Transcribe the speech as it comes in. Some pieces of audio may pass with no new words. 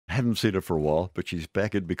Haven't seen her for a while, but she's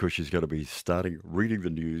back in because she's going to be starting reading the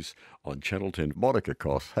news on Channel 10. Monika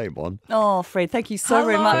Kos. Hey, Mon. Oh, Fred, thank you so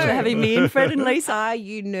very much for having me in, Fred and Lisa. Are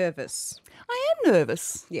you nervous? I am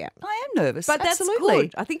nervous. Yeah. I am nervous. But that's absolutely.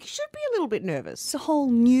 good. I think you should be a little bit nervous. It's a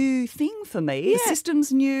whole new thing for me. Yeah. The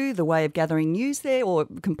system's new, the way of gathering news there or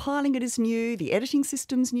compiling it is new, the editing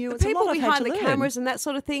system's new. The It's a people lot I've had behind to the learn. cameras and that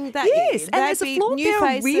sort of thing. That, Yes, and that'd there's a be floor. new There are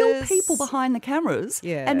faces. real people behind the cameras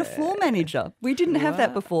and a floor manager. We didn't have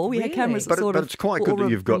that before. We had cameras that But it's quite good that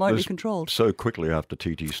you've got remotely this controlled. so quickly after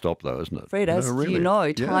TT stop, though, isn't it? Fred, as really. you know,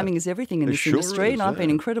 Yeah. timing is everything in It this sure industry, is, and I've been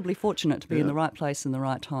yeah. incredibly fortunate to be in the right place in the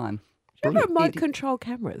right time. Remote control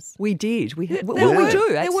cameras. We did. We do. There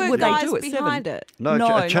Actually, were well, guys they do at behind 7. it. No,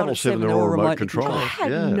 No, at Channel not at 7, they're they're all all remote remotely controlled. I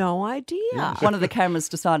had Yeah. no idea. One of the cameras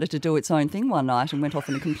decided to do its own thing one night and went off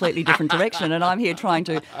in a completely different direction. And I'm here trying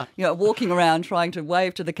to, walking around trying to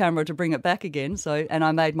wave to the camera to bring it back again. And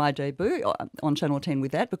I made my debut on Channel 10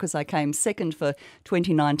 with that because I came second for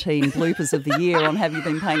 2019 bloopers of the year on Have You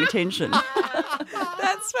Been Paying Attention?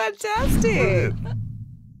 That's fantastic.